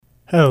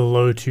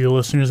Hello to you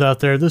listeners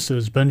out there, this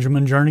is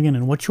Benjamin Jernigan,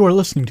 and what you are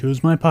listening to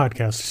is my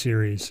podcast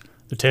series,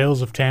 The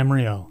Tales of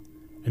Tamriel.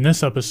 In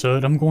this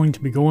episode, I'm going to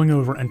be going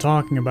over and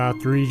talking about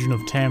the region of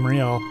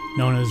Tamriel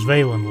known as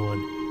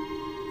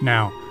Valenwood.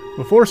 Now,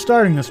 before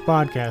starting this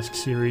podcast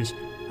series,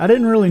 I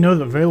didn't really know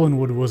that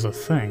Valenwood was a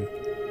thing.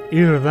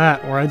 Either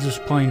that, or I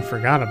just plain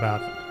forgot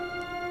about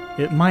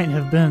it. It might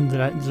have been that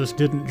I just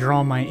didn't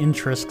draw my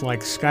interest like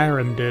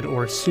Skyrim did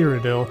or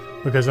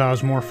Cyrodiil because I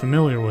was more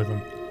familiar with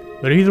them.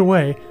 But either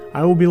way,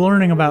 I will be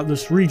learning about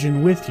this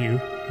region with you,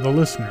 the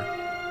listener.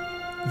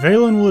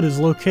 Valenwood is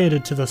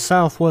located to the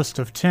southwest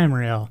of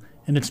Tamriel,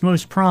 and its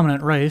most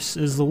prominent race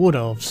is the Wood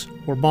Elves,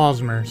 or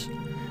Bosmers.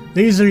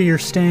 These are your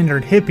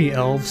standard hippie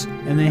elves,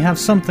 and they have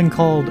something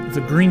called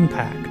the Green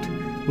Pact,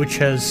 which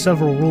has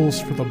several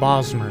rules for the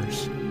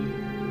Bosmers.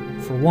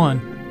 For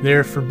one, they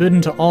are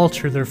forbidden to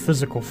alter their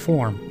physical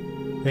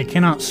form. They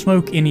cannot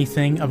smoke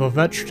anything of a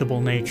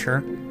vegetable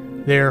nature.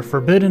 They are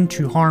forbidden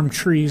to harm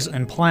trees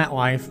and plant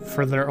life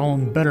for their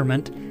own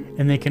betterment,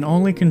 and they can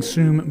only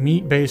consume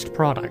meat-based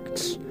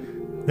products.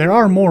 There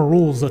are more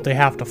rules that they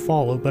have to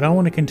follow, but I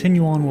want to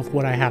continue on with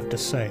what I have to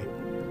say.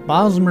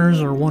 Bosmers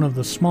are one of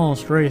the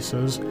smallest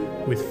races,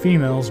 with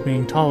females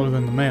being taller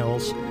than the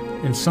males,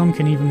 and some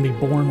can even be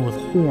born with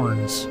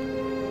horns.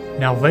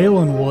 Now,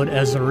 Valenwood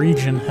as a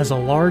region has a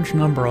large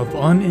number of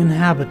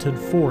uninhabited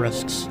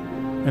forests,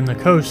 and the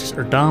coasts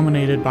are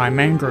dominated by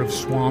mangrove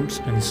swamps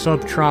and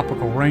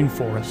subtropical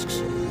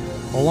rainforests.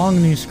 Along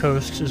these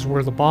coasts is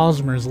where the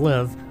Bosmers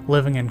live,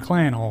 living in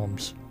clan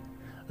homes.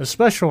 A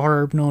special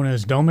herb known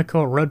as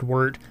Domica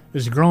redwort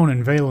is grown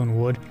in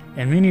Valenwood,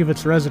 and many of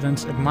its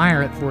residents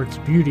admire it for its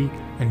beauty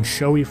and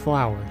showy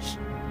flowers.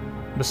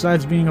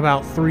 Besides being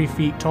about 3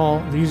 feet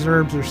tall, these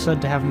herbs are said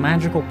to have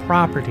magical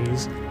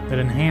properties that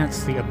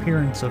enhance the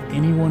appearance of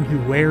anyone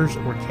who wears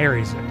or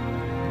carries it.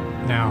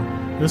 Now,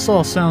 this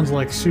all sounds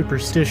like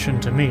superstition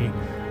to me,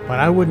 but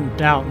I wouldn't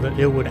doubt that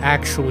it would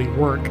actually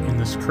work in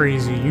this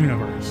crazy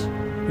universe.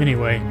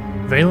 Anyway,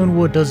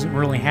 Valenwood doesn't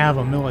really have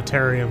a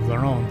military of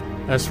their own.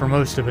 As for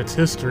most of its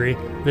history,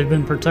 they've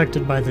been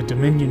protected by the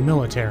Dominion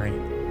military.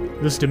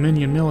 This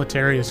Dominion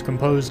military is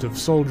composed of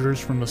soldiers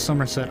from the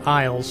Somerset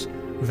Isles,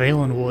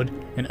 Valenwood,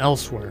 and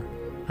elsewhere.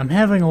 I'm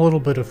having a little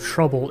bit of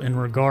trouble in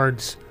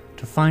regards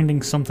to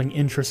finding something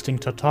interesting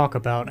to talk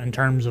about in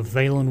terms of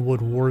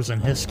Valenwood wars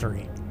and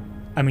history.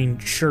 I mean,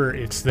 sure,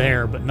 it's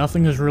there, but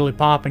nothing is really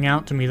popping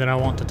out to me that I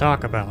want to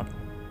talk about.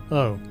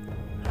 Oh.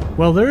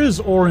 Well, there is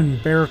Orin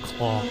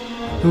Bearclaw,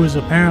 who is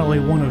apparently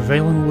one of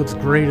Valenwood's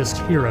greatest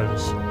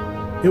heroes.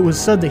 It was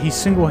said that he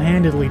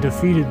single-handedly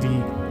defeated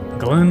the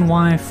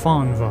Glenwy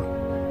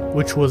Fonva,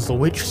 which was the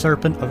witch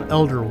serpent of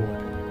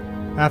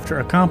Elderwood. After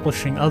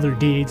accomplishing other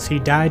deeds, he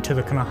died to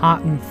the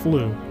Knahaten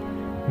flu.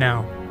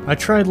 Now, I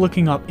tried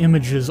looking up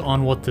images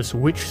on what this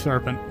witch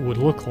serpent would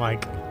look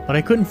like, but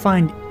I couldn't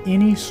find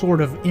any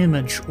sort of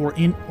image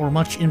or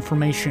much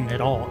information at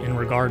all in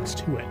regards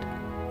to it.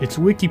 Its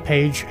wiki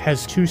page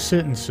has 2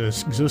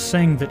 sentences just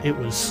saying that it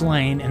was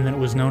slain and that it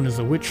was known as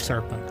the witch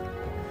serpent.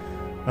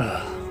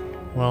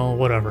 Well,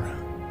 whatever.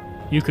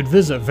 You could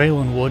visit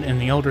Valenwood in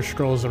the Elder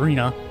Scrolls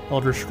Arena,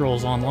 Elder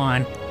Scrolls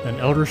Online, and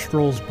Elder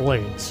Scrolls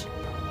Blades.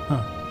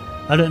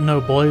 I didn't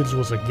know Blades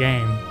was a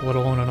game, let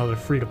alone another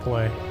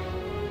free-to-play.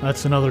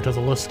 That's another to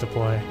the list to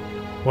play.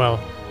 Well,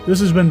 this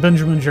has been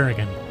Benjamin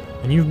Jernigan,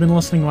 and you've been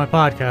listening to my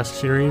podcast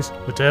series,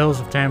 The Tales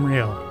of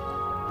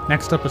Tamriel.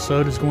 Next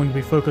episode is going to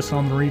be focused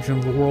on the region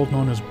of the world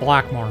known as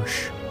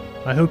Blackmarsh.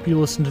 I hope you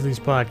listen to these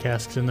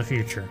podcasts in the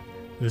future.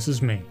 This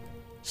is me,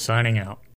 signing out.